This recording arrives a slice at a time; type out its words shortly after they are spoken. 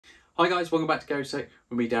Hi guys, welcome back to GarageTech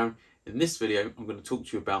with me, Darren. In this video, I'm going to talk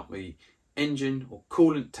to you about the engine or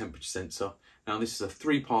coolant temperature sensor. Now this is a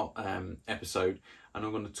three-part episode, and I'm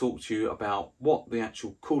going to talk to you about what the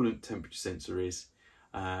actual coolant temperature sensor is,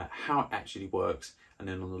 how it actually works, and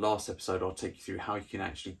then on the last episode I'll take you through how you can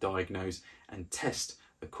actually diagnose and test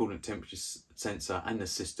the coolant temperature sensor and the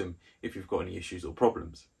system if you've got any issues or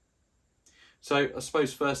problems. So I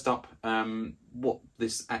suppose first up, what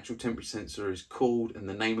this actual temperature sensor is called and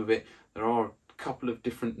the name of it. There are a couple of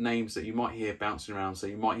different names that you might hear bouncing around. So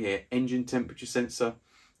you might hear engine temperature sensor,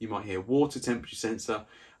 you might hear water temperature sensor,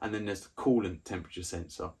 and then there's the coolant temperature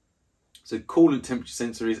sensor. So coolant temperature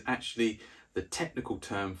sensor is actually the technical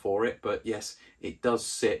term for it, but yes, it does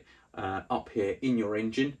sit up here in your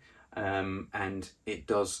engine, and it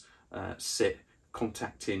does sit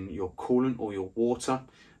contacting your coolant or your water.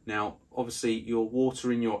 Now, obviously, your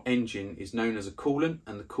water in your engine is known as a coolant,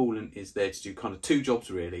 and the coolant is there to do kind of two jobs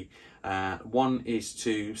really. One is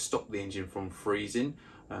to stop the engine from freezing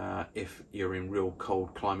if you're in real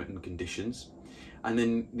cold climate and conditions. And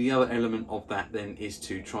then the other element of that then is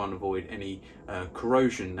to try and avoid any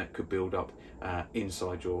corrosion that could build up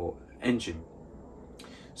inside your engine.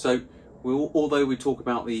 So, although we talk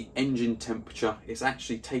about the engine temperature, it's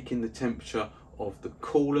actually taking the temperature of the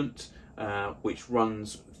coolant which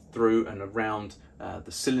runs through and around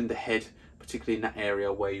the cylinder head, particularly in that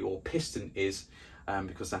area where your piston is,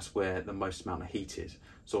 because that's where the most amount of heat is.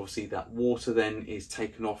 So obviously that water then is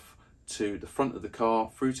taken off to the front of the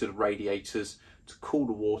car, through to the radiators to cool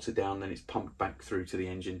the water down, then it's pumped back through to the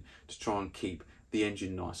engine to try and keep the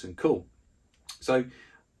engine nice and cool. So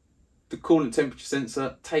the coolant temperature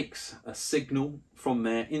sensor takes a signal from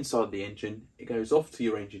there inside the engine, it goes off to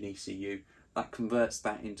your engine ECU, that converts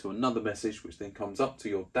that into another message which then comes up to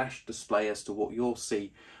your dash display as to what you'll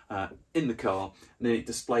see in the car, and then it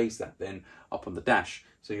displays that then up on the dash.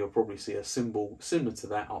 So you'll probably see a symbol similar to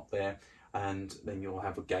that up there, and then you'll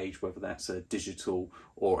have a gauge, whether that's a digital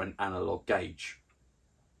or an analog gauge.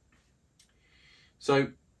 So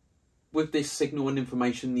with this signal and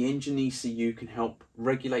information, the engine ECU can help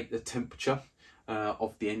regulate the temperature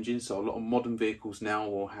of the engine. So a lot of modern vehicles now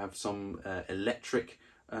will have some electric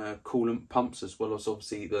coolant pumps, as well as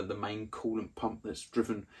obviously the main coolant pump that's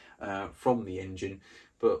driven from the engine.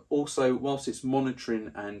 But also, whilst it's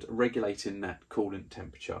monitoring and regulating that coolant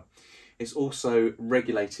temperature, it's also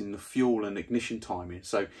regulating the fuel and ignition timing.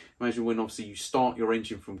 So imagine when obviously you start your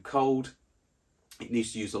engine from cold, it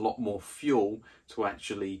needs to use a lot more fuel to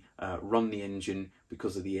actually run the engine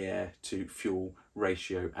because of the air to fuel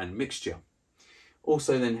ratio and mixture.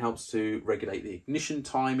 Also then helps to regulate the ignition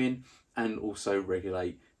timing and also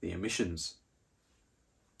regulate the emissions.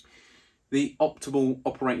 The optimal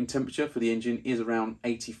operating temperature for the engine is around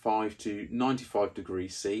 85 to 95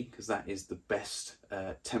 degrees C, because that is the best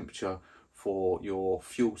temperature for your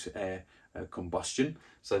fuel to air combustion.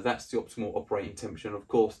 So that's the optimal operating temperature, and of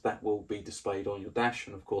course that will be displayed on your dash.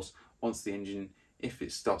 And of course, once the engine, if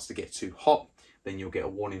it starts to get too hot, then you'll get a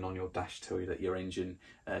warning on your dash to tell you that your engine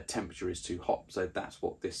temperature is too hot. So that's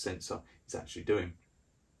what this sensor is actually doing.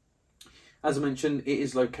 As I mentioned, it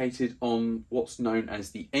is located on what's known as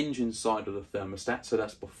the engine side of the thermostat. So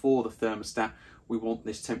that's before the thermostat. We want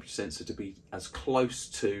this temperature sensor to be as close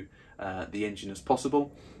to the engine as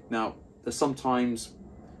possible. Now, they're sometimes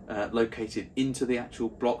located into the actual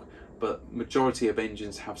block, but majority of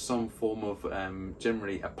engines have some form of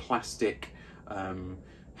generally a plastic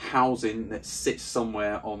housing that sits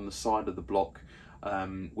somewhere on the side of the block,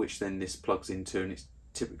 which then this plugs into, and it's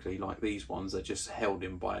typically like these ones are just held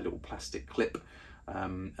in by a little plastic clip,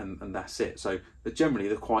 and that's it. So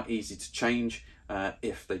they're quite easy to change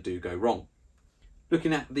if they do go wrong.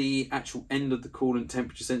 Looking at the actual end of the coolant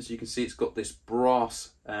temperature sensor, you can see it's got this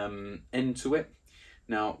brass end to it.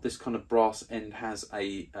 Now this kind of brass end has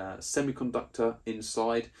a semiconductor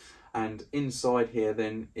inside, and inside here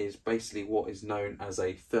then is basically what is known as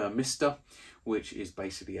a thermistor, which is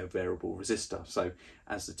basically a variable resistor. So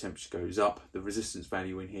as the temperature goes up, the resistance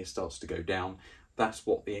value in here starts to go down. That's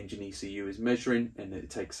what the engine ECU is measuring, and it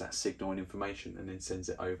takes that signal and information and then sends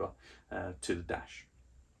it over to the dash.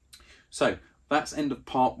 So that's end of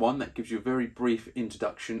part one. That gives you a very brief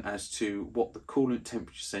introduction as to what the coolant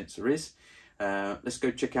temperature sensor is. Let's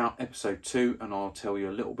go check out episode 2, and I'll tell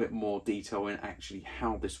you a little bit more detail in actually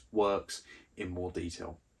how this works in more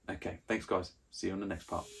detail. Okay, thanks guys. See you on the next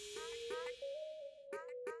part.